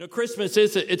Christmas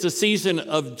it's a season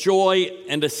of joy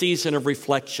and a season of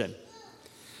reflection.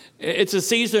 It's a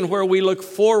season where we look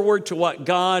forward to what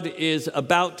God is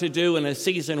about to do and a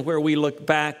season where we look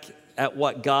back at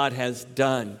what God has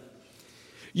done.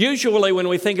 Usually when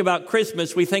we think about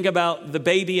Christmas, we think about the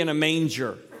baby in a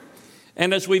manger.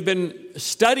 And as we've been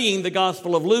studying the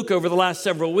Gospel of Luke over the last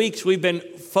several weeks, we've been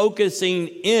focusing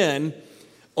in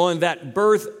on that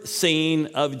birth scene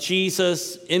of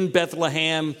Jesus in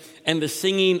Bethlehem and the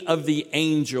singing of the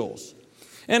angels.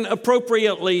 And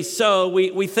appropriately so,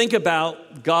 we think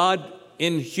about God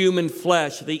in human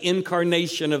flesh, the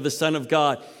incarnation of the Son of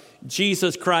God,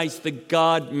 Jesus Christ, the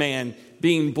God-man,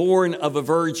 being born of a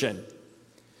virgin.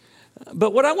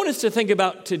 But what I want us to think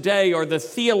about today are the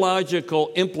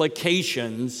theological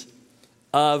implications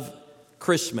of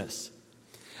Christmas.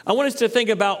 I want us to think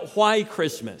about why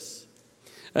Christmas.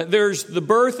 There's the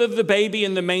birth of the baby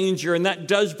in the manger, and that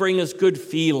does bring us good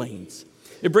feelings.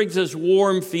 It brings us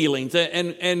warm feelings,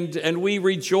 and we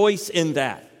rejoice in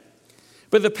that.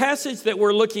 But the passage that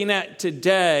we're looking at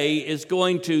today is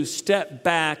going to step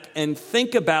back and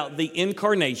think about the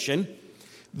incarnation,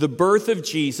 the birth of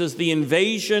Jesus, the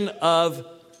invasion of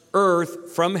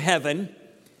earth from heaven,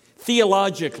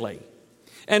 theologically.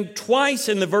 And twice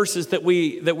in the verses that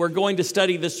we're going to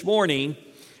study this morning,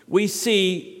 we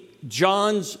see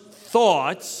John's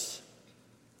thoughts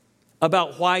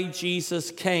about why Jesus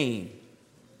came.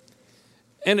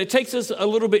 And it takes us a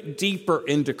little bit deeper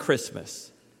into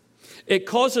Christmas. It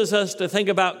causes us to think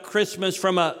about Christmas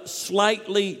from a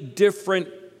slightly different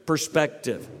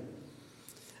perspective.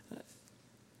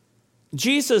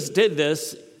 Jesus did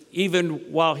this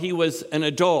even while he was an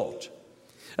adult.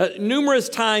 Numerous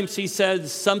times he said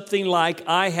something like,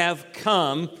 "I have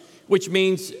come," which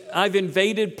means I've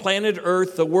invaded planet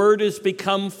Earth, the Word has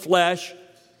become flesh.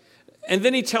 And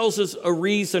then he tells us a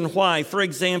reason why. For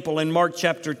example, in Mark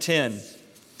chapter 10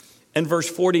 and verse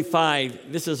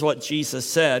 45, this is what Jesus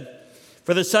said,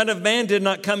 "For the Son of Man did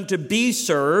not come to be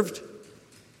served,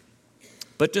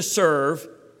 but to serve,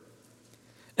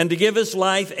 and to give his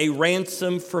life a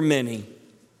ransom for many."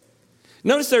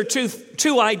 Notice there are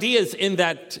two ideas in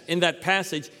that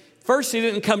passage. First, he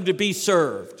didn't come to be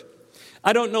served.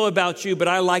 I don't know about you, but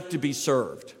I like to be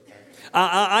served.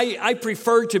 I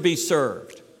prefer to be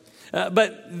served.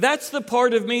 But that's the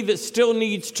part of me that still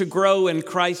needs to grow in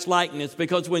Christ likeness,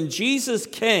 because when Jesus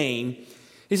came,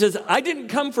 he says, "I didn't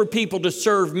come for people to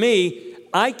serve me.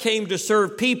 I came to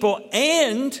serve people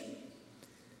and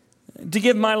to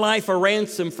give my life a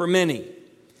ransom for many."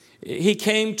 He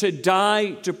came to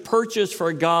die, to purchase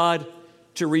for God,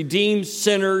 to redeem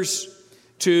sinners,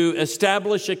 to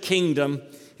establish a kingdom.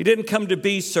 He didn't come to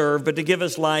be served, but to give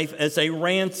his life as a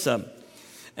ransom.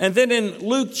 And then in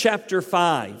Luke chapter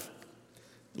 5,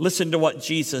 listen to what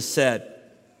Jesus said.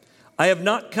 "I have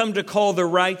not come to call the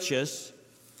righteous,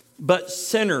 but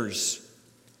sinners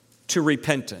to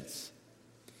repentance."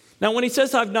 Now, when he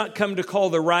says, "I've not come to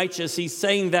call the righteous," he's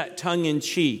saying that tongue in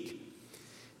cheek.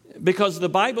 Because the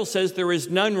Bible says there is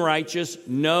none righteous,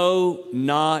 no,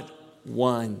 not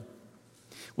one.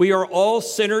 We are all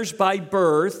sinners by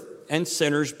birth and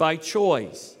sinners by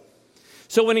choice.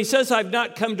 So when he says, "I've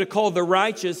not come to call the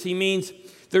righteous," he means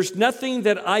there's nothing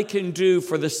that I can do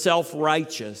for the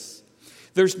self-righteous.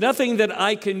 There's nothing that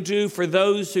I can do for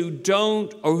those who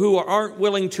don't or who aren't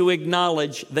willing to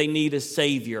acknowledge they need a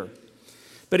Savior.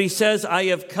 But he says, "I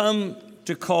have come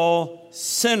to call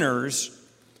sinners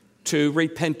to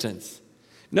repentance."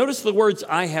 Notice the words,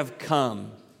 "I have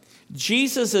come."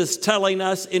 Jesus is telling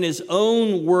us in his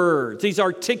own words. He's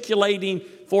articulating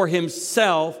for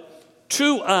himself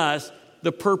to us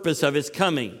the purpose of his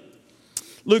coming.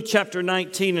 Luke chapter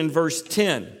 19 and verse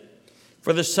 10.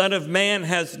 "For the Son of Man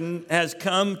has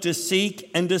come to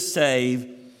seek and to save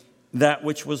that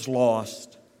which was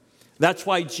lost." That's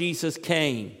why Jesus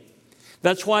came.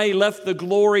 That's why he left the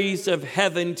glories of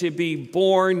heaven to be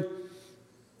born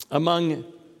among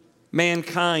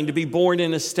mankind, to be born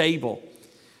in a stable.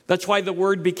 That's why the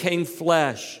Word became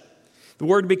flesh. The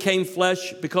Word became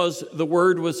flesh because the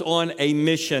Word was on a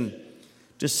mission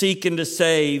to seek and to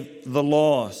save the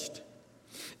lost.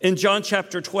 In John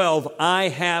chapter 12, "I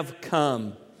have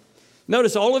come."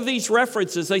 Notice all of these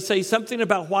references, they say something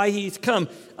about why he's come.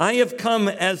 "I have come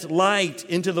as light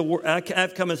into the world. I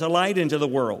have come as a light into the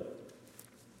world,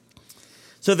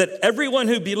 so that everyone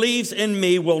who believes in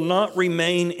me will not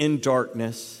remain in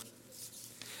darkness."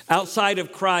 Outside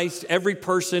of Christ, every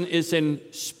person is in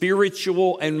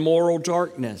spiritual and moral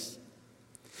darkness.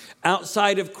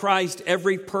 Outside of Christ,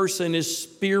 every person is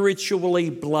spiritually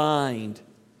blind.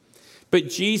 But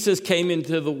Jesus came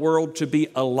into the world to be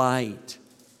a light,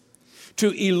 to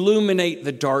illuminate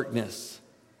the darkness.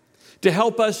 to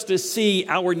help us to see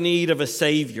our need of a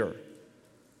Savior.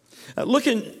 Look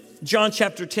in John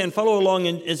chapter 10. Follow along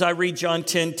as I read John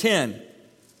 10:10.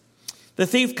 The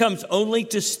thief comes only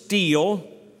to steal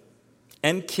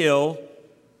and kill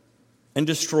and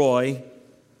destroy.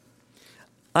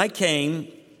 I came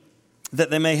that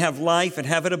they may have life and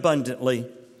have it abundantly.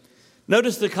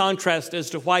 Notice the contrast as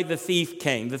to why the thief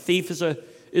came. The thief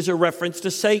is a reference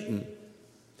to Satan.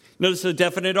 Notice the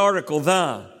definite article,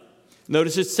 the.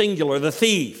 Notice it's singular, the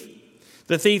thief.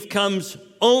 The thief comes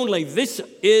only, this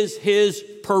is his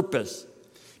purpose,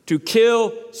 to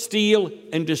kill, steal,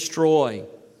 and destroy.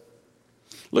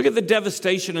 Look at the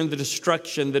devastation and the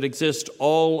destruction that exists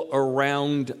all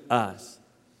around us.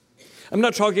 I'm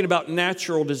not talking about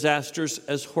natural disasters,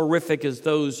 as horrific as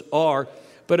those are,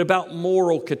 but about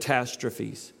moral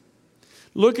catastrophes.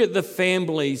 Look at the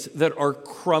families that are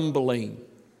crumbling,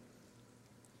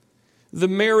 the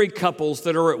married couples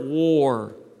that are at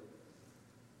war,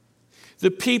 the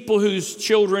people whose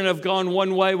children have gone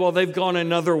one way while they've gone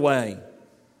another way.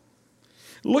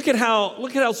 Look at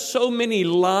how so many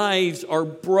lives are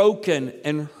broken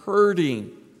and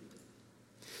hurting.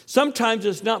 Sometimes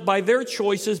it's not by their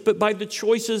choices, but by the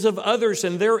choices of others,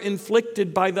 and they're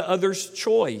inflicted by the other's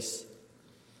choice.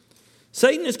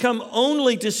 Satan has come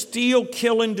only to steal,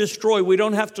 kill, and destroy. We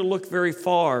don't have to look very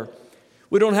far.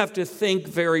 We don't have to think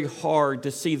very hard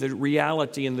to see the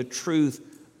reality and the truth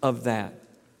of that.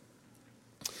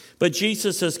 But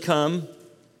Jesus has come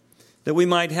that we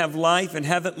might have life and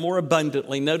have it more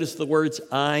abundantly. Notice the words,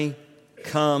 I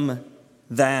come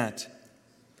that.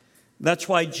 That's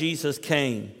why Jesus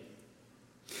came.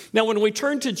 Now, when we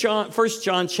turn to 1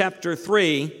 John chapter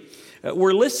 3,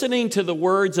 we're listening to the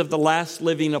words of the last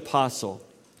living apostle.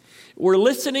 We're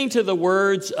listening to the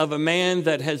words of a man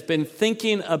that has been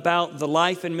thinking about the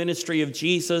life and ministry of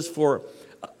Jesus for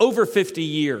over 50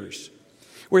 years.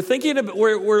 We're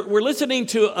listening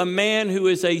to a man who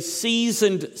is a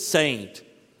seasoned saint.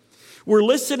 We're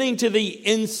listening to the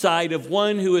insight of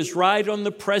one who is right on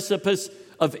the precipice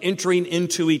of entering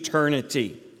into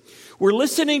eternity. We're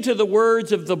listening to the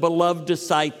words of the beloved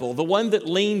disciple, the one that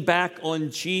leaned back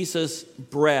on Jesus'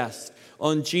 breast,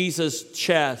 on Jesus'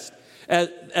 chest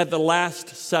at the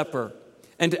Last Supper,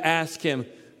 and to ask him,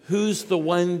 who's the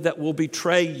one that will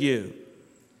betray you?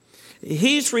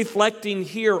 He's reflecting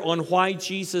here on why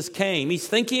Jesus came. He's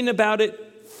thinking about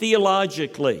it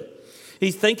theologically.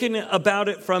 He's thinking about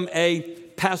it from a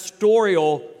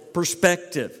pastoral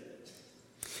perspective.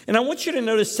 And I want you to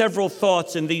notice several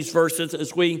thoughts in these verses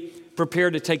as we prepare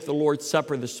to take the Lord's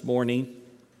Supper this morning.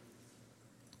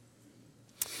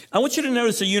 I want you to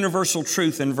notice a universal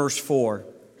truth in verse 4.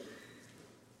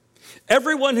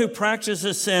 Everyone who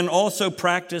practices sin also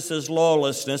practices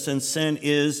lawlessness, and sin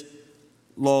is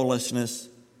lawlessness.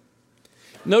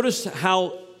 Notice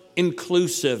how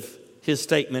inclusive his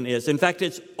statement is. In fact,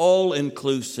 it's all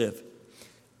inclusive.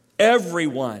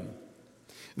 Everyone.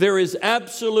 There is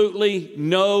absolutely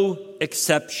no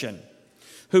exception.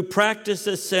 Who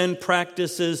practices sin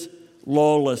practices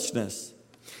lawlessness.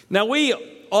 Now, we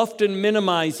often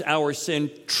minimize our sin,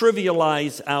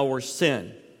 trivialize our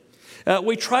sin.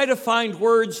 We try to find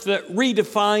words that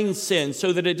redefine sin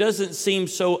so that it doesn't seem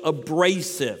so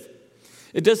abrasive.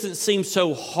 It doesn't seem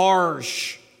so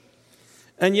harsh.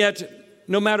 And yet,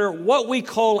 no matter what we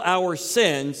call our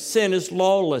sin, sin is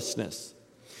lawlessness.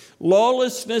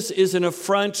 Lawlessness is an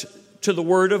affront to the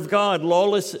Word of God.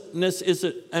 Lawlessness is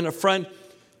an affront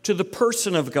to the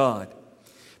person of God.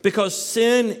 Because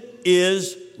sin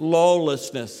is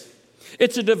lawlessness.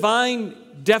 It's a divine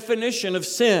definition of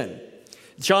sin.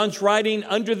 John's writing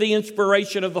under the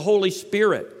inspiration of the Holy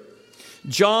Spirit.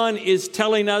 John is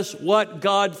telling us what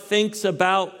God thinks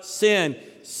about sin.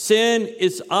 Sin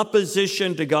is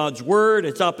opposition to God's word.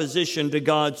 It's opposition to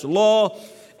God's law.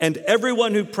 And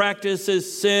everyone who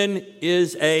practices sin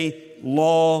is a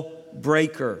law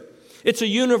breaker. It's a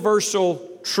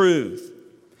universal truth.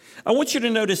 I want you to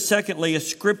notice, secondly, a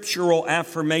scriptural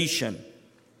affirmation.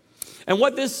 And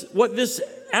what this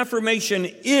affirmation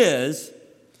is,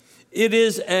 it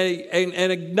is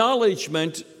an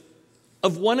acknowledgement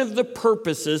of one of the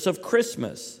purposes of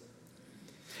Christmas.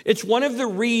 It's one of the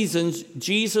reasons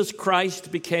Jesus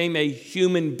Christ became a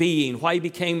human being, why he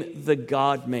became the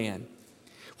God-man,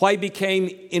 why he became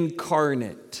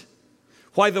incarnate,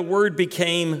 why the Word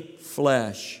became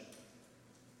flesh.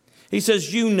 He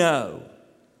says, you know.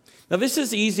 Now, this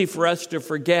is easy for us to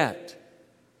forget.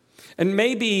 And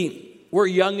maybe we're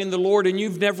young in the Lord and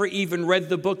you've never even read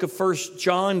the book of 1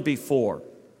 John before.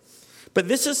 But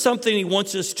this is something he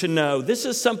wants us to know. This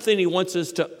is something he wants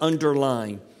us to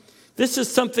underline. This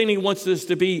is something he wants us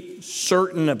to be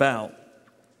certain about.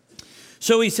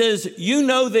 So he says, you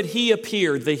know that he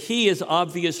appeared. The he is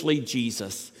obviously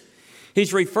Jesus.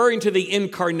 He's referring to the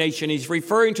incarnation. He's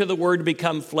referring to the Word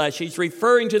become flesh. He's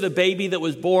referring to the baby that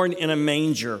was born in a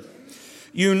manger.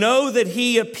 You know that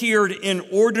he appeared in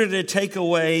order to take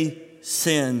away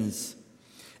sins,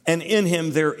 and in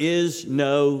him there is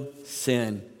no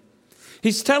sin.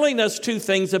 He's telling us two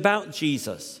things about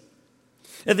Jesus.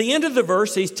 At the end of the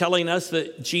verse, he's telling us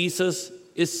that Jesus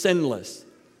is sinless,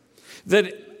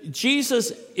 that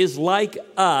Jesus is like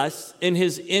us in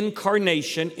his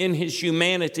incarnation, in his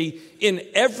humanity, in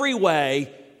every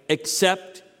way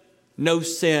except no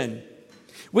sin.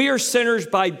 We are sinners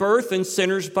by birth and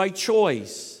sinners by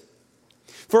choice.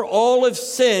 For all have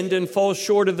sinned and fall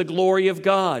short of the glory of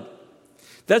God.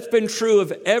 That's been true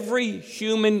of every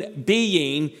human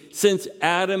being since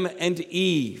Adam and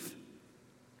Eve.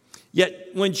 Yet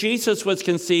when Jesus was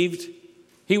conceived,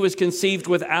 he was conceived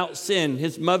without sin.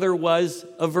 His mother was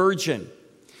a virgin.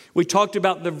 We talked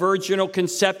about the virginal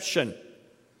conception.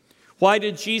 Why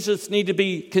did Jesus need to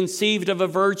be conceived of a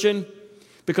virgin?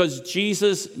 Because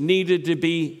Jesus needed to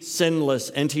be sinless,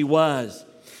 and he was.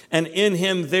 And in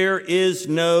him there is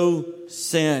no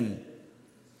sin.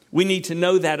 We need to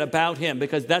know that about him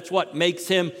because that's what makes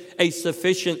him a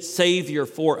sufficient Savior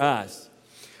for us.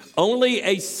 Only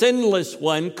a sinless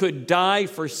one could die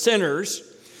for sinners.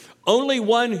 Only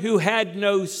one who had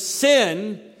no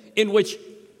sin in which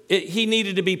he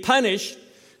needed to be punished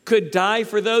could die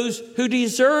for those who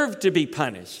deserved to be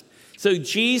punished. So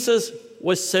Jesus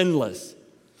was sinless.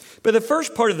 But the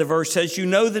first part of the verse says, you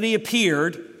know that he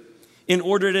appeared in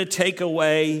order to take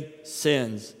away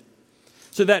sins.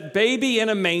 So that baby in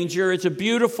a manger, it's a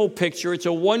beautiful picture. It's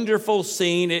a wonderful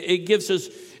scene. It gives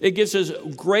us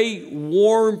great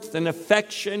warmth and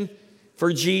affection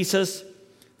for Jesus.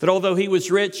 That although he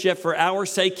was rich, yet for our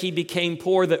sake he became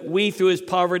poor, that we through his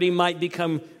poverty might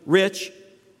become rich.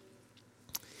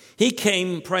 He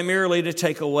came primarily to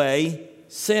take away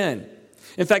sin.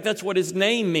 In fact, that's what his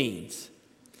name means.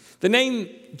 The name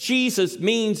Jesus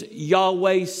means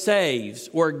Yahweh saves,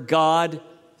 or God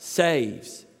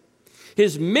saves.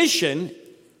 His mission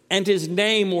and his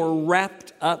name were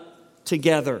wrapped up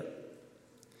together.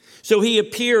 So he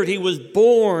appeared, he was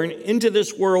born into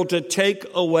this world to take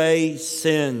away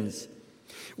sins.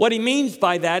 What he means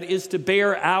by that is to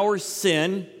bear our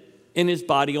sin in his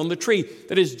body on the tree.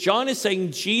 That is, John is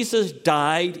saying Jesus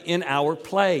died in our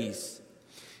place.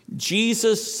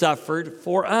 Jesus suffered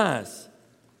for us.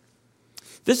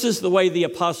 This is the way the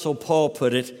Apostle Paul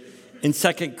put it in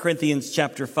 2 Corinthians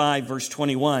chapter 5, verse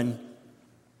 21.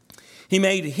 He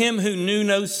made him who knew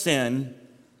no sin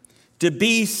to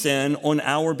be sin on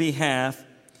our behalf,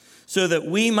 so that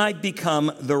we might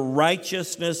become the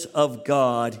righteousness of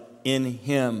God in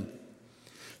him.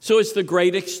 So it's the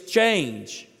great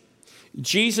exchange.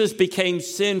 Jesus became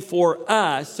sin for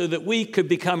us so that we could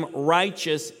become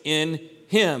righteous in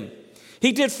him.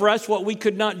 He did for us what we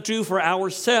could not do for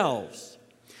ourselves.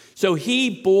 So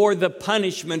he bore the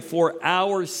punishment for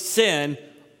our sin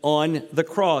on the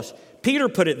cross. Peter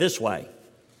put it this way.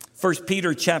 1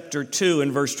 Peter chapter 2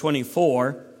 and verse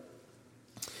 24.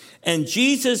 And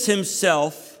Jesus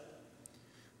himself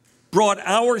brought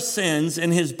our sins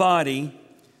in his body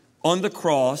on the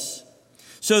cross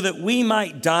so that we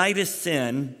might die to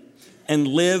sin and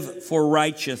live for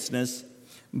righteousness.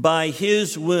 By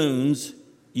his wounds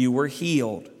you were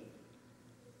healed.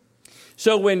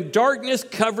 So when darkness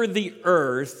covered the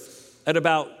earth at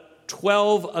about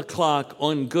 12 o'clock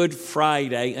on Good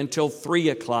Friday until 3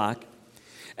 o'clock,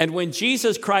 and when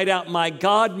Jesus cried out, my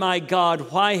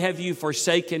God, why have you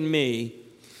forsaken me?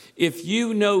 If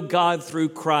you know God through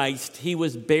Christ, he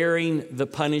was bearing the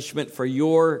punishment for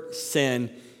your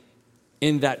sin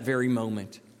in that very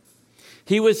moment.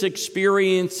 He was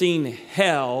experiencing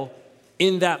hell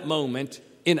in that moment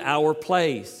in our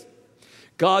place.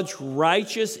 God's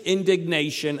righteous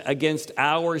indignation against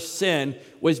our sin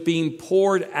was being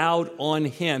poured out on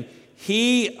him.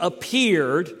 He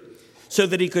appeared so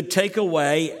that he could take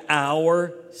away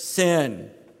our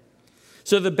sin.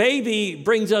 So the baby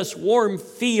brings us warm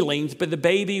feelings, but the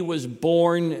baby was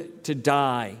born to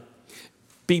die,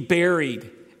 be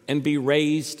buried, and be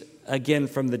raised again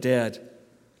from the dead.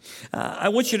 I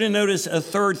want you to notice a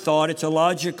third thought. It's a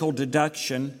logical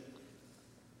deduction.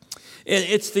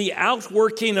 It's the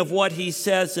outworking of what he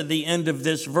says at the end of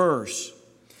this verse.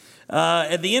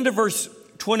 At the end of verse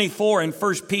 24 in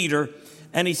 1 Peter,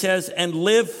 and he says, and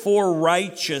live for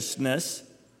righteousness.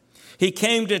 He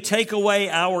came to take away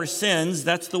our sins.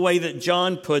 That's the way that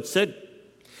John puts it.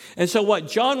 And so what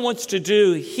John wants to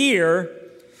do here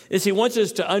is he wants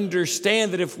us to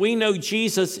understand that if we know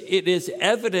Jesus, it is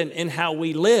evident in how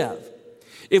we live.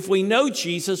 If we know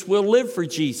Jesus, we'll live for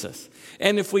Jesus.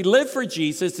 And if we live for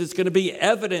Jesus, it's going to be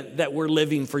evident that we're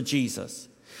living for Jesus.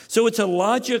 So it's a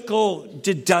logical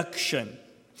deduction.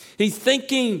 He's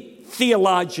thinking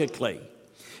theologically.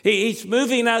 He's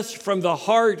moving us from the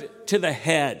heart to the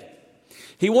head.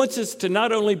 He wants us to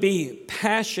not only be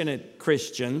passionate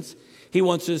Christians, he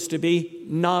wants us to be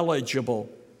knowledgeable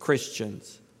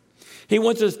Christians. He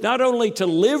wants us not only to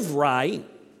live right,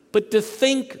 but to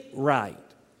think right.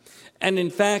 And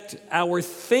in fact, our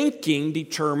thinking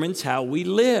determines how we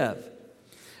live.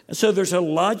 And so there's a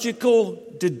logical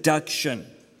deduction.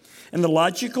 And the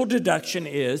logical deduction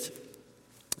is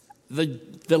the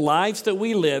lives that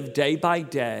we live day by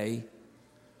day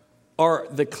are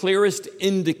the clearest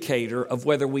indicator of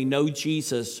whether we know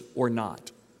Jesus or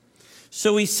not.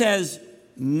 So he says,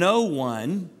 no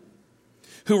one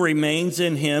who remains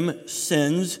in him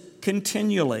sins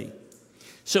continually.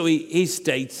 So he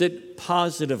states it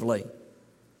positively.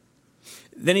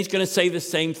 Then he's going to say the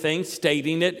same thing,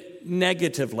 stating it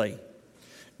negatively.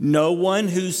 No one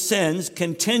who sins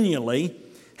continually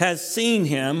has seen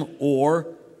him or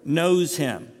knows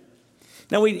him.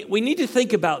 Now we need to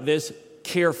think about this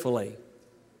carefully,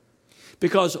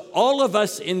 because all of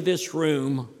us in this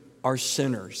room are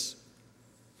sinners.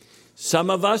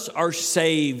 Some of us are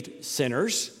saved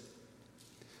sinners.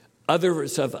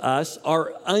 Others of us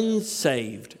are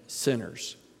unsaved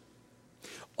sinners.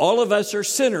 All of us are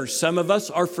sinners. Some of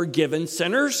us are forgiven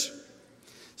sinners.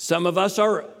 Some of us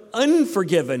are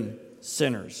unforgiven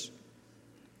sinners.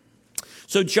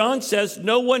 So John says,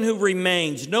 no one who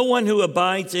remains, no one who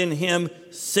abides in him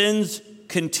sins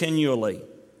continually,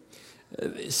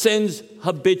 sins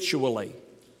habitually,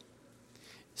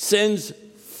 sins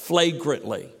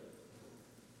flagrantly.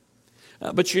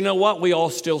 But you know what? We all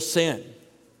still sin.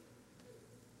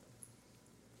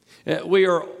 We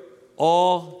are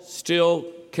all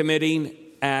still committing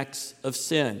acts of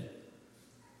sin.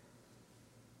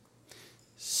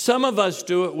 Some of us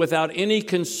do it without any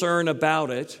concern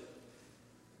about it,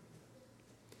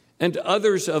 and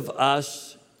others of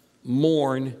us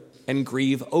mourn and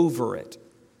grieve over it.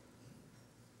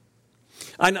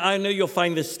 I know you'll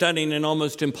find this stunning and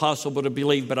almost impossible to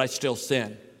believe, but I still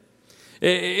sin.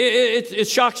 It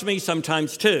shocks me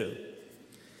sometimes too.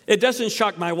 It doesn't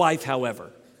shock my wife,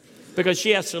 however, because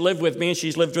she has to live with me, and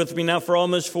she's lived with me now for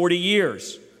almost 40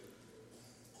 years.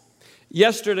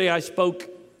 Yesterday, I spoke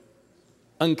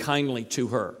unkindly to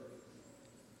her.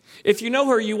 If you know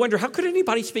her, you wonder, how could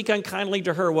anybody speak unkindly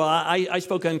to her? Well, I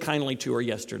spoke unkindly to her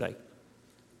yesterday.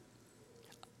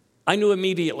 I knew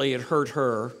immediately it hurt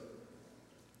her,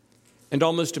 and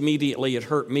almost immediately it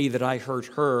hurt me that I hurt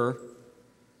her,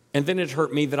 and then it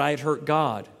hurt me that I had hurt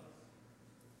God.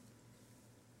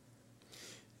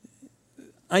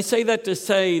 I say that to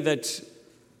say that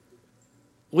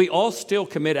we all still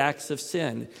commit acts of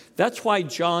sin. That's why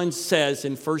John says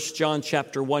in 1 John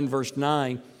chapter 1, verse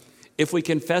 9, if we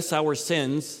confess our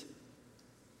sins,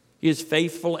 he is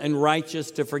faithful and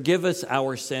righteous to forgive us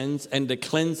our sins and to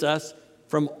cleanse us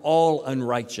from all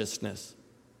unrighteousness.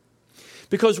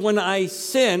 Because when I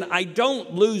sin, I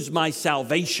don't lose my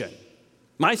salvation.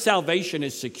 My salvation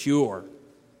is secure.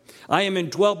 I am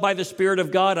indwelt by the Spirit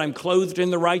of God. I'm clothed in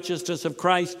the righteousness of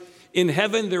Christ. In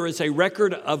heaven, there is a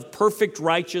record of perfect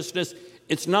righteousness.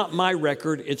 It's not my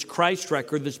record. It's Christ's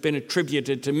record that's been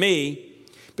attributed to me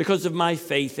because of my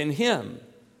faith in him.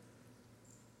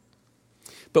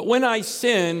 But when I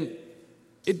sin,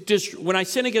 when I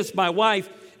sin against my wife,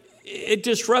 it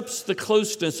disrupts the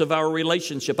closeness of our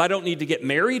relationship. I don't need to get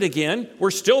married again.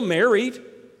 We're still married.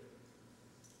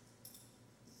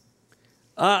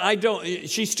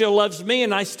 She still loves me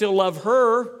and I still love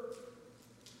her.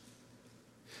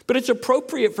 But it's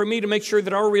appropriate for me to make sure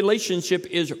that our relationship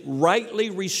is rightly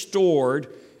restored.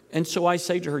 And so I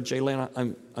say to her,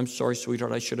 Jaylene, I'm sorry,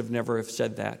 sweetheart, I should have never have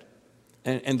said that.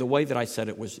 And the way that I said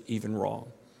it was even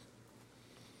wrong.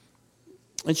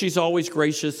 And she's always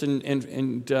gracious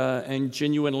and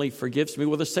genuinely forgives me.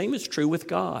 Well, the same is true with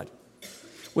God.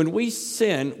 When we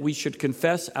sin, we should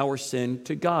confess our sin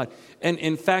to God. And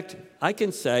in fact, I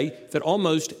can say that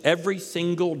almost every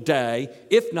single day,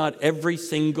 if not every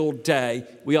single day,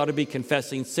 we ought to be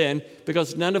confessing sin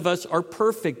because none of us are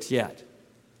perfect yet.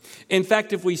 In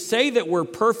fact, if we say that we're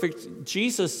perfect,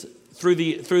 Jesus, through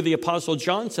the Apostle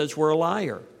John, says we're a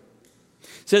liar.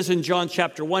 It says in John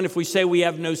chapter 1, if we say we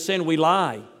have no sin, we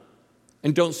lie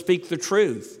and don't speak the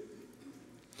truth.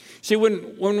 See,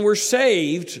 when we're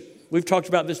saved, we've talked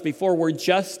about this before, we're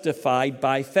justified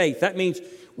by faith. That means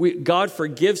God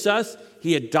forgives us.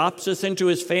 He adopts us into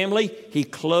his family. He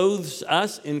clothes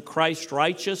us in Christ's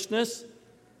righteousness.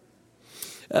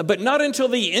 But not until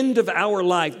the end of our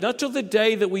life, not till the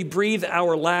day that we breathe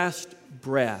our last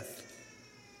breath,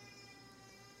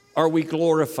 are we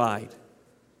glorified.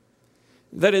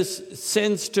 That is,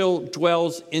 sin still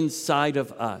dwells inside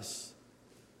of us.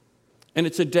 And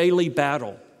it's a daily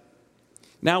battle.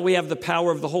 Now we have the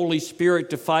power of the Holy Spirit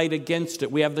to fight against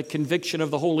it. We have the conviction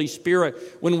of the Holy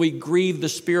Spirit when we grieve the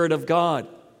Spirit of God.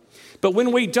 But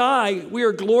when we die, we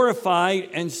are glorified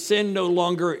and sin no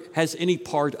longer has any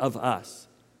part of us.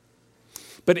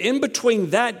 But in between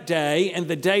that day and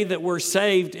the day that we're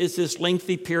saved is this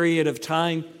lengthy period of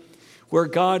time where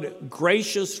God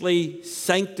graciously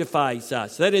sanctifies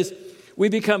us. That is, we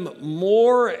become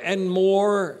more and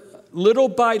more, little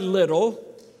by little,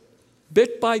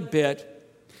 bit by bit,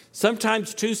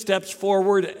 sometimes 2 steps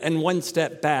forward and 1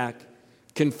 step back,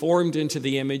 conformed into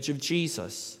the image of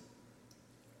Jesus.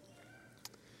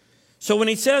 So when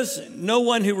he says, no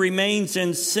one who remains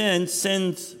in sin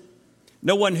sins,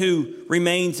 no one who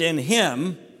remains in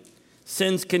him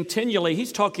sins continually,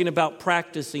 he's talking about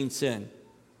practicing sin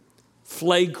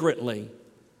flagrantly,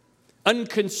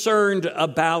 unconcerned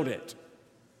about it.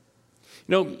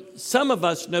 You know, some of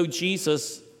us know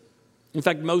Jesus. In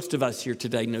fact, most of us here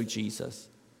today know Jesus.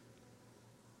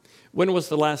 When was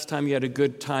the last time you had a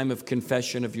good time of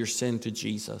confession of your sin to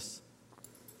Jesus?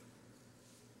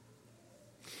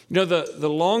 You know, the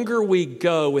longer we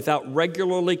go without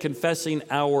regularly confessing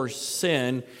our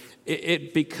sin,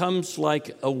 it becomes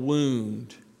like a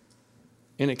wound,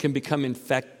 and it can become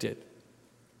infected.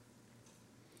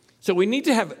 So we need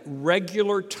to have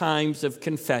regular times of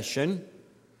confession,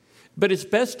 but it's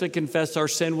best to confess our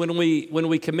sin when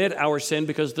we commit our sin,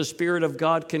 because the Spirit of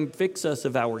God convicts us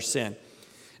of our sin.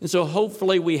 And so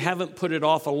hopefully we haven't put it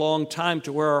off a long time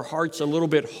to where our heart's a little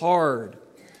bit hard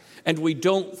and we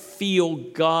don't feel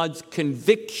God's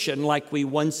conviction like we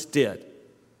once did.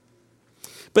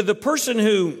 But the person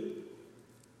who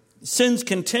sins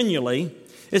continually,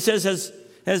 it says,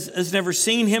 has never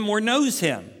seen him or knows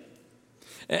him.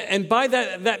 And by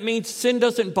that means sin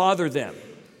doesn't bother them.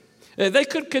 They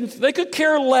could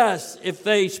care less if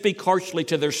they speak harshly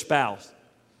to their spouse,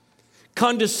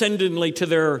 condescendingly to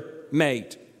their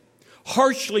mate,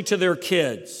 harshly to their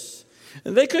kids.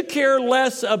 They could care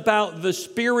less about the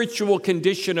spiritual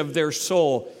condition of their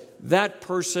soul. That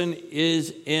person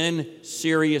is in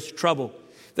serious trouble.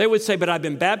 They would say, but I've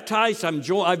been baptized, I've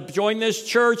joined this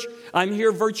church, I'm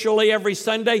here virtually every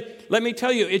Sunday. Let me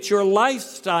tell you, it's your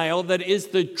lifestyle that is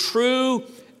the true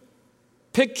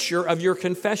picture of your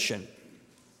confession.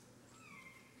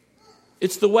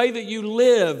 It's the way that you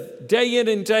live day in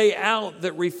and day out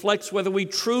that reflects whether we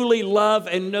truly love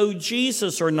and know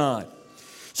Jesus or not.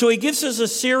 So he gives us a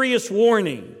serious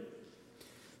warning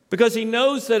because he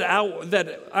knows that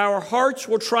our hearts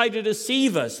will try to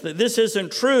deceive us, that this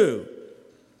isn't true.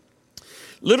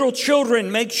 Little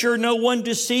children, make sure no one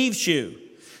deceives you.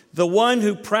 The one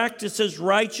who practices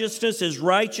righteousness is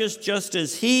righteous just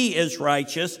as he is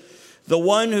righteous. The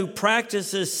one who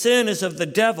practices sin is of the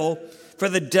devil, for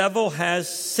the devil has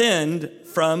sinned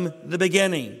from the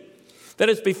beginning. That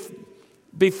is,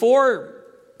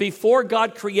 before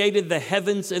God created the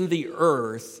heavens and the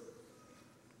earth,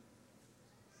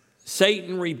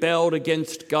 Satan rebelled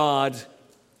against God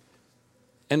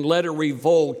and led a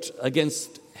revolt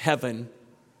against heaven.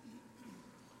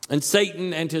 And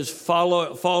Satan and his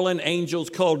fallen angels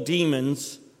called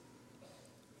demons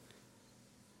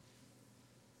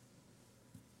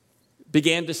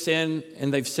began to sin,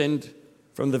 and they've sinned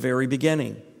from the very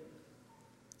beginning.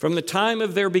 From the time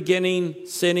of their beginning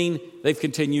sinning, they've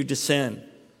continued to sin.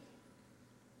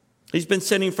 He's been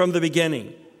sinning from the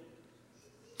beginning.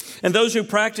 And those who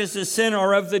practice this sin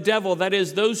are of the devil. That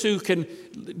is, those who can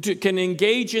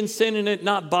engage in sin and it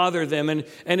not bother them. And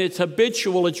it's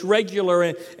habitual, it's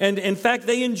regular. And in fact,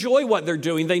 they enjoy what they're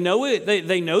doing. They know it.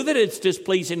 They know that it's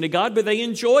displeasing to God, but they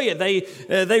enjoy it.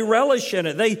 They relish in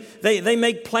it. They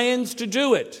make plans to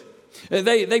do it.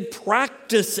 They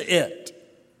practice it.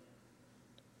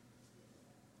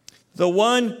 The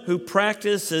one who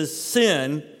practices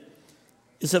sin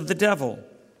is of the devil.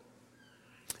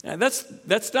 Now,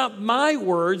 that's not my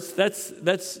words.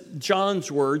 That's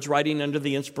John's words, writing under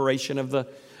the inspiration of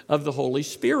the Holy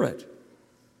Spirit.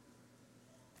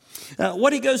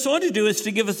 What he goes on to do is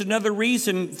to give us another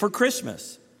reason for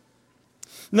Christmas.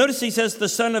 Notice he says the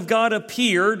Son of God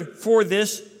appeared for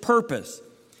this purpose.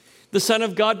 The Son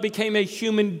of God became a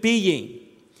human being.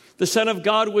 The Son of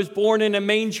God was born in a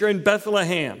manger in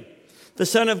Bethlehem. The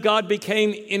Son of God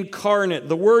became incarnate.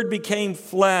 The Word became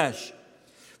flesh.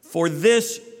 For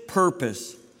this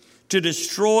purpose, to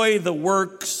destroy the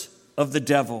works of the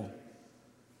devil.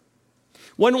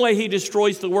 One way he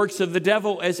destroys the works of the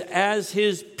devil is as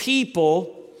his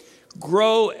people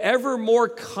grow ever more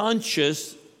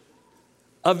conscious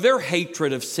of their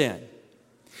hatred of sin.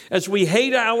 As we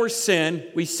hate our sin,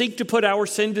 we seek to put our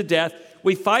sin to death.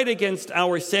 We fight against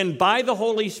our sin by the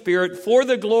Holy Spirit for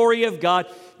the glory of God,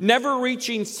 never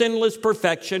reaching sinless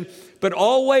perfection, but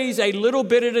always a little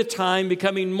bit at a time,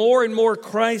 becoming more and more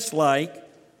Christ-like.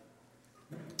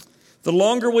 The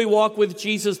longer we walk with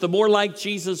Jesus, the more like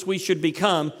Jesus we should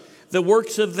become. The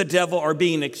works of the devil are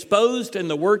being exposed and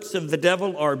the works of the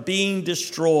devil are being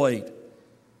destroyed.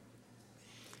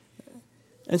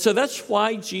 And so that's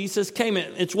why Jesus came.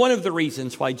 It's one of the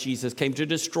reasons why Jesus came, to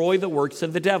destroy the works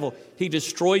of the devil. He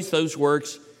destroys those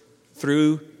works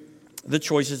through the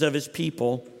choices of his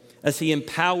people as he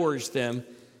empowers them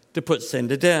to put sin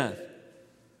to death.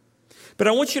 But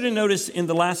I want you to notice in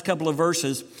the last couple of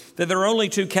verses that there are only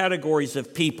two categories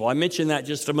of people. I mentioned that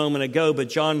just a moment ago, but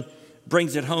John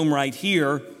brings it home right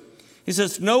here. He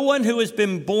says, no one who has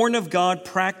been born of God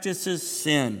practices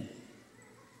sin.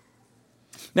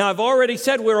 Now, I've already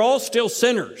said we're all still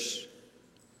sinners.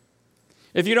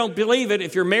 If you don't believe it,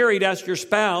 if you're married, ask your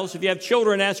spouse. If you have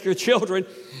children, ask your children.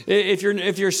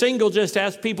 If you're single, just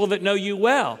ask people that know you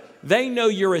well. They know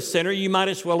you're a sinner. You might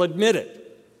as well admit it.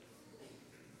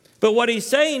 But what he's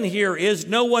saying here is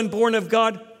no one born of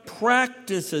God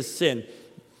practices sin.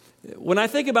 When I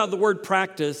think about the word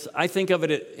practice, I think of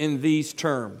it in these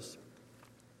terms.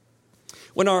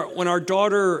 When our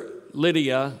daughter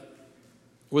Lydia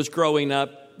was growing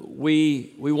up,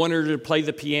 we wanted her to play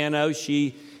the piano.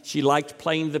 She liked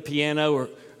playing the piano.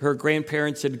 Her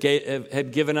grandparents had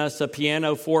given us a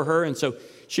piano for her, and so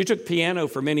she took piano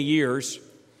for many years.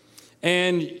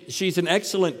 And she's an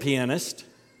excellent pianist.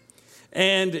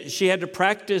 And she had to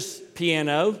practice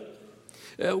piano.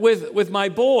 With my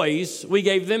boys, we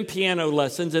gave them piano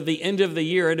lessons at the end of the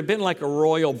year. It had been like a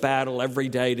royal battle every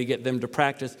day to get them to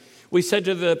practice. We said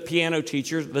to the piano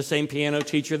teacher, the same piano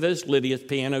teacher that's Lydia's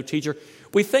piano teacher,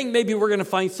 we think maybe we're going to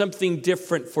find something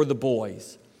different for the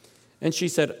boys. And she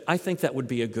said, I think that would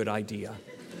be a good idea.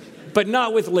 But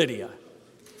not with Lydia.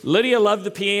 Lydia loved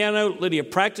the piano. Lydia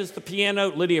practiced the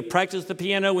piano. Lydia practiced the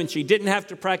piano when she didn't have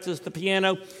to practice the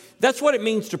piano. That's what it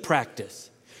means to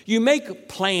practice. You make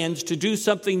plans to do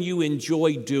something you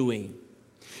enjoy doing.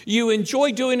 You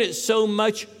enjoy doing it so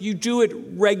much, you do it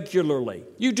regularly.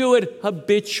 You do it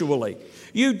habitually.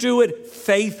 You do it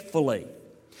faithfully.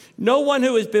 No one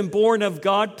who has been born of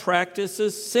God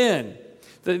practices sin.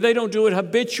 They don't do it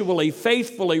habitually,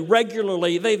 faithfully,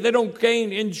 regularly. They don't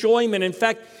gain enjoyment. In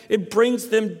fact, it brings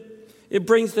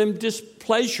them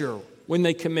displeasure when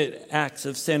they commit acts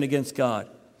of sin against God.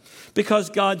 Because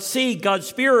God's seed, God's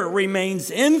Spirit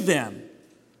remains in them.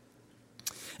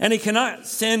 And he cannot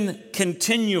sin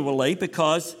continually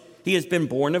because he has been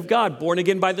born of God. Born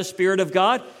again by the Spirit of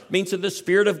God means that the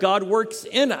Spirit of God works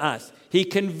in us. He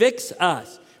convicts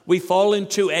us. We fall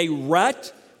into a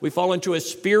rut. We fall into a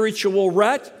spiritual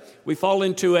rut. We fall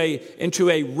into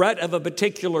a rut of a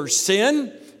particular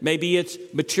sin. Maybe it's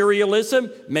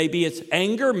materialism. Maybe it's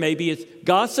anger. Maybe it's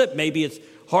gossip. Maybe it's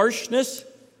harshness.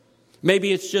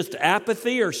 Maybe it's just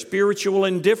apathy or spiritual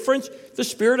indifference. The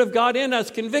Spirit of God in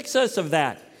us convicts us of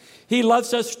that. He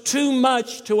loves us too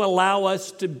much to allow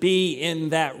us to be in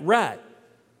that rut.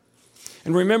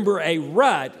 And remember, a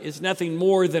rut is nothing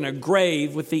more than a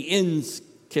grave with the ends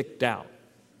kicked out.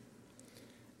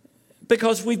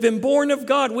 Because we've been born of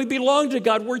God. We belong to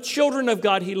God. We're children of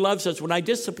God. He loves us. When I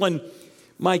disciplined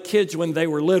my kids when they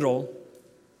were little,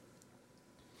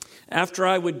 after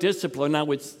I would discipline, I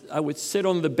would sit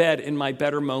on the bed in my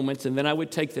better moments, and then I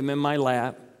would take them in my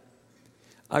lap.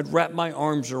 I'd wrap my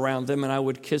arms around them, and I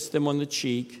would kiss them on the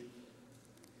cheek.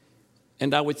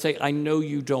 And I would say, I know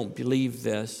you don't believe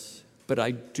this, but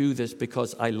I do this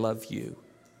because I love you.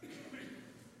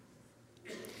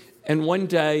 And one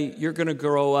day, you're going to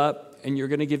grow up, and you're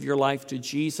going to give your life to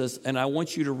Jesus, and I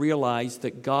want you to realize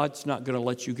that God's not going to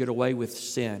let you get away with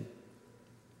sin.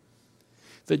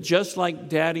 That just like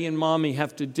Daddy and Mommy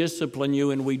have to discipline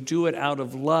you, and we do it out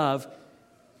of love,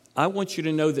 I want you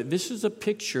to know that this is a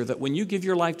picture that when you give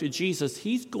your life to Jesus,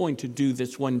 He's going to do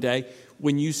this one day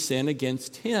when you sin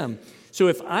against Him. So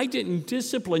if I didn't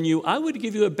discipline you, I would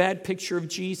give you a bad picture of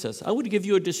Jesus. I would give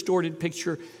you a distorted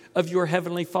picture of your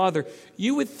Heavenly Father.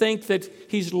 You would think that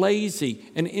He's lazy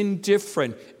and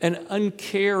indifferent and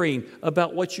uncaring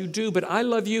about what you do. But I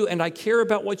love you and I care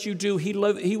about what you do. He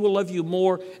will love you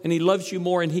more, and He loves you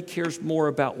more, and He cares more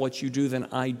about what you do than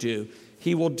I do.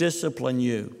 He will discipline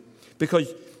you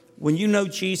because when you know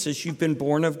Jesus, you've been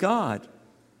born of God.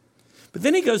 But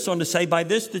then he goes on to say, by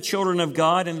this the children of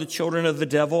God and the children of the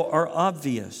devil are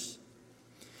obvious.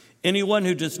 Anyone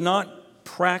who does not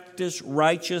practice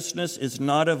righteousness is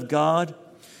not of God,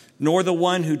 nor the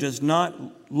one who does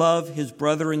not love his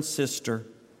brother and sister.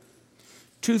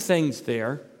 Two things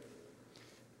there.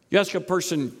 You ask a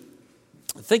person,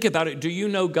 think about it. Do you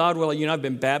know God? Well, I've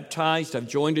been baptized. I've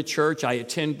joined a church. I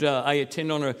attend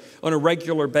on a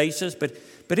regular basis.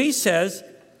 But he says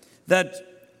that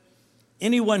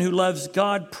anyone who loves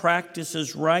God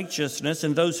practices righteousness,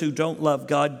 and those who don't love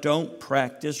God don't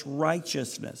practice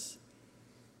righteousness.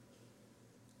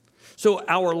 So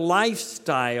our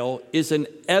lifestyle is an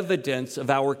evidence of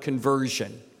our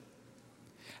conversion.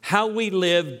 How we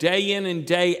live day in and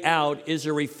day out is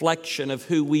a reflection of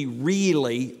who we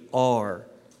really are.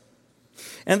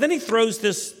 And then he throws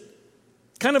this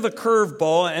kind of a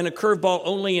curveball, and a curveball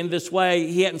only in this way.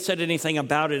 He hadn't said anything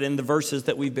about it in the verses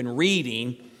that we've been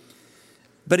reading.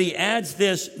 But he adds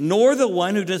this, nor the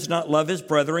one who does not love his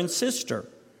brother and sister.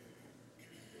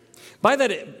 By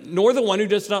that, nor the one who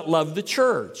does not love the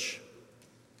church.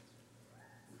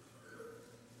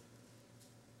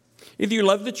 Either you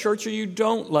love the church or you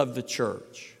don't love the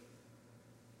church.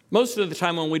 Most of the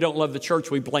time when we don't love the church,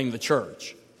 we blame the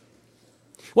church.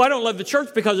 Well, I don't love the church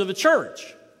because of the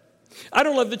church. I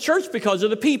don't love the church because of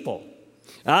the people.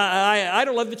 I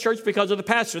don't love the church because of the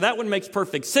pastor. That one makes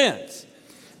perfect sense.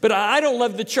 But I don't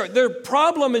love the church. Their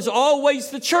problem is always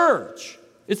the church.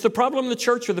 It's the problem of the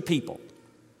church or the people,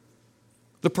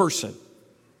 the person.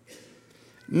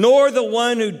 Nor the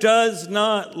one who does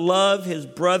not love his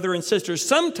brother and sister.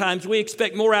 Sometimes we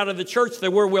expect more out of the church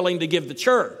than we're willing to give the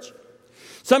church.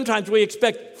 Sometimes we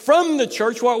expect from the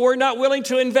church what we're not willing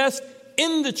to invest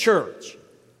in the church.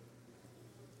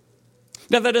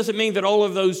 Now, that doesn't mean that all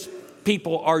of those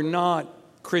people are not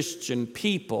Christian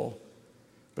people.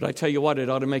 But I tell you what, it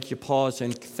ought to make you pause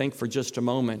and think for just a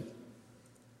moment.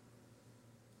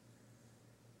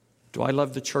 Do I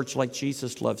love the church like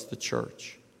Jesus loves the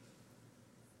church?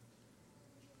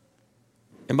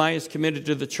 Am I as committed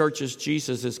to the church as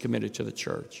Jesus is committed to the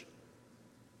church?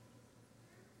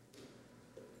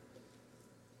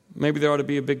 Maybe there ought to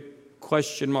be a big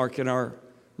question mark in our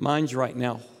minds right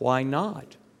now. Why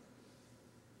not?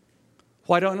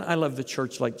 Why don't I love the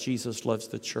church like Jesus loves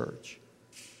the church?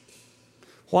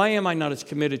 Why am I not as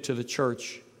committed to the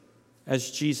church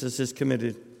as Jesus is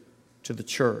committed to the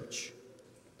church?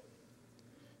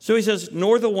 So he says,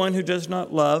 nor the one who does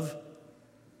not love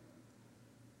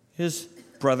his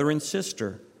brother and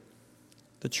sister,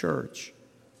 the church.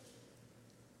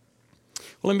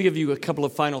 Well, let me give you a couple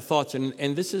of final thoughts,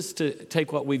 and this is to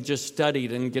take what we've just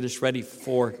studied and get us ready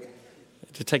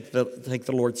to take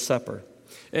the Lord's Supper.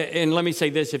 And let me say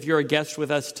this, if you're a guest with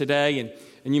us today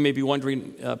and you may be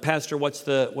wondering, Pastor, what's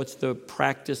the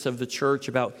practice of the church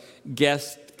about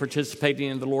guests participating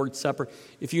in the Lord's Supper?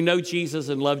 If you know Jesus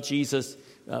and love Jesus,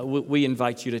 we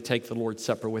invite you to take the Lord's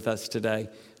Supper with us today.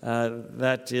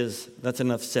 That's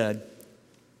enough said.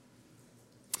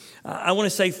 I want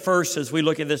to say first, as we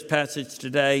look at this passage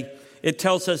today, it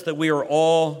tells us that we are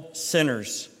all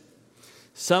sinners.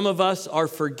 Some of us are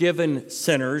forgiven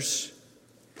sinners,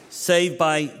 saved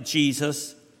by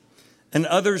Jesus, and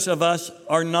others of us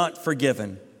are not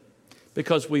forgiven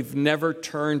because we've never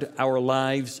turned our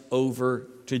lives over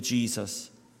to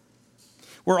Jesus.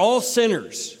 We're all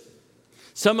sinners.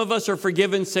 Some of us are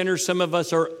forgiven sinners, some of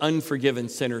us are unforgiven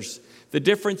sinners. The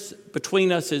difference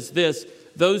between us is this: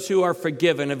 those who are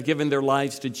forgiven have given their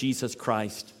lives to Jesus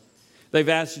Christ. They've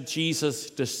asked Jesus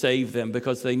to save them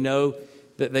because they know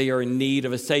that they are in need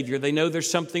of a Savior. They know there's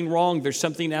something wrong, there's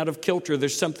something out of kilter,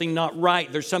 there's something not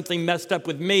right, there's something messed up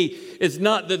with me. It's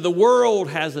not that the world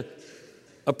has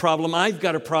a problem, I've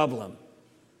got a problem.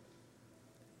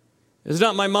 It's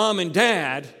not my mom and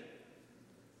dad.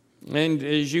 And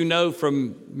as you know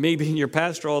from me being your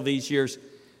pastor all these years,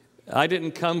 I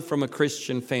didn't come from a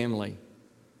Christian family.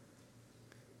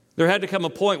 There had to come a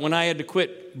point when I had to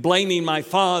quit blaming my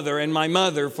father and my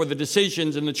mother for the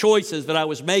decisions and the choices that I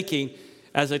was making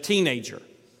as a teenager.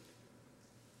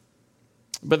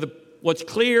 But what's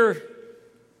clear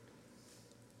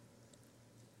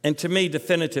and to me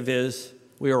definitive is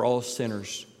we are all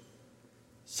sinners.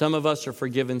 Some of us are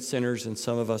forgiven sinners and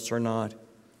some of us are not.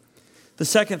 The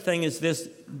second thing is this: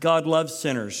 God loves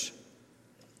sinners.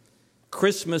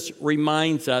 Christmas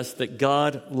reminds us that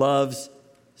God loves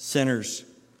sinners.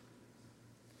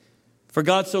 For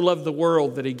God so loved the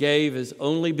world that he gave his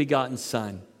only begotten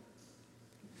Son.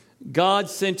 God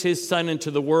sent his Son into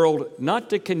the world not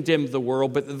to condemn the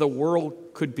world, but that the world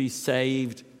could be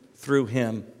saved through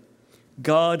him.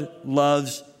 God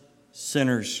loves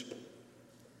sinners.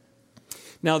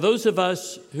 Now, those of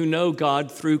us who know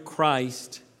God through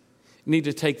Christ need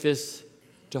to take this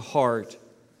to heart.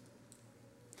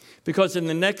 Because in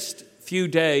the next few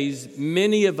days,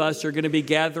 many of us are going to be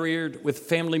gathered with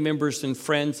family members and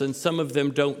friends, and some of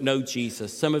them don't know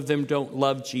Jesus. Some of them don't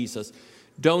love Jesus.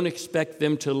 Don't expect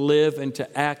them to live and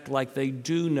to act like they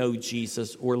do know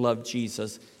Jesus or love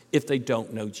Jesus if they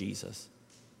don't know Jesus.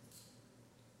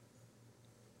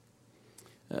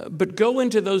 But go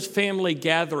into those family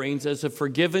gatherings as a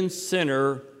forgiven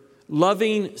sinner,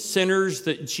 loving sinners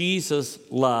that Jesus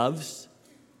loves,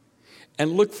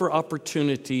 and look for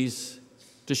opportunities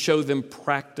to show them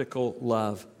practical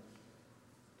love.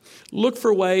 Look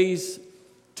for ways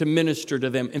to minister to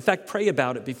them. In fact, pray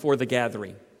about it before the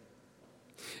gathering.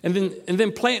 And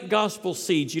then plant gospel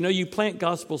seeds. You know, you plant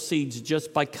gospel seeds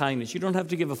just by kindness. You don't have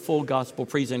to give a full gospel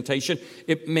presentation.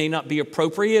 It may not be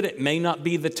appropriate. It may not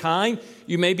be the time.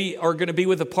 You maybe are going to be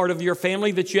with a part of your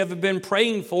family that you haven't been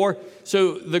praying for,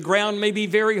 so the ground may be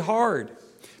very hard.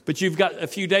 But you've got a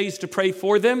few days to pray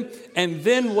for them. And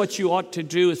then what you ought to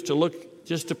do is to look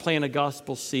just to plant a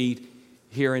gospel seed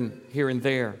here and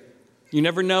there. You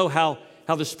never know how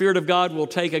the Spirit of God will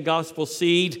take a gospel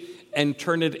seed and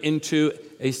turn it into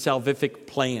a salvific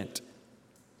plant.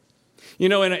 You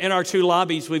know, in our two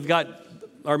lobbies, we've got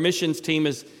our missions team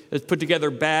has put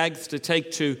together bags to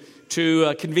take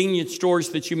to convenience stores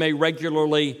that you may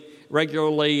regularly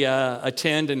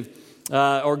attend and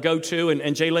or go to. And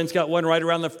Jaylyn's got one right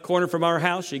around the corner from our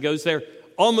house. She goes there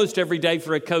almost every day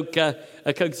for a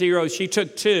Coke Zero. She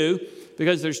took two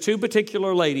because there's two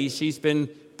particular ladies she's been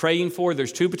praying for.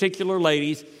 There's two particular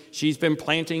ladies she's been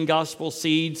planting gospel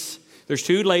seeds. There's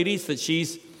two ladies that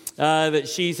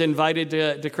she's invited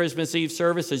to Christmas Eve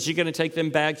service. And she's going to take them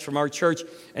bags from our church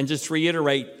and just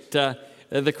reiterate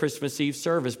the Christmas Eve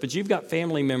service. But you've got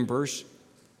family members.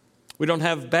 We don't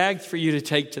have bags for you to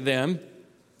take to them.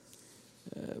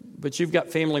 But you've got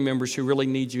family members who really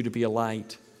need you to be a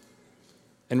light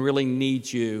and really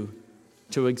need you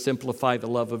to exemplify the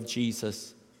love of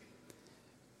Jesus.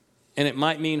 And it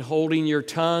might mean holding your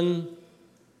tongue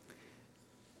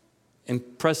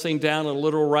and pressing down a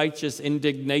little righteous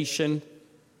indignation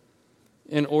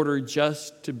in order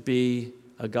just to be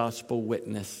a gospel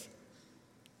witness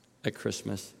at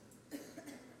Christmas.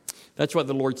 That's what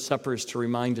the Lord's Supper is to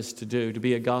remind us to do, to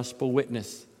be a gospel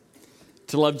witness,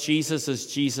 to love Jesus as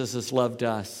Jesus has loved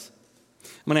us. I'm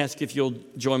going to ask if you'll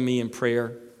join me in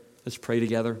prayer. Let's pray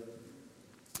together.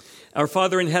 Our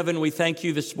Father in heaven, we thank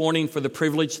you this morning for the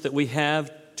privilege that we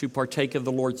have to partake of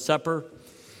the Lord's Supper.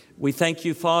 We thank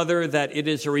you, Father, that it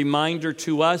is a reminder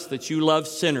to us that you love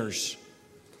sinners.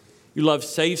 You love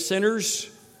saved sinners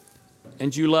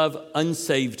and you love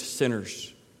unsaved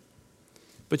sinners.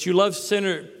 But you love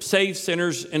saved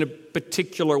sinners in a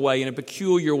particular way, in a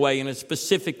peculiar way, in a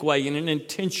specific way, in an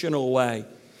intentional way,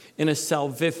 in a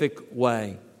salvific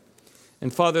way.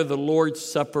 And Father, the Lord's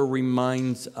Supper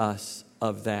reminds us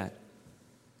of that.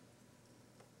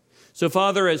 So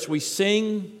Father, as we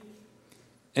sing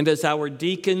and as our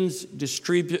deacons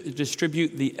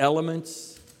distribute the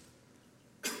elements,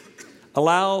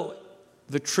 allow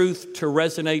the truth to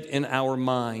resonate in our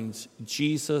minds.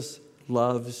 Jesus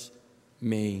loves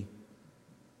me.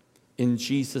 In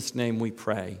Jesus' name we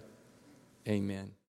pray. Amen.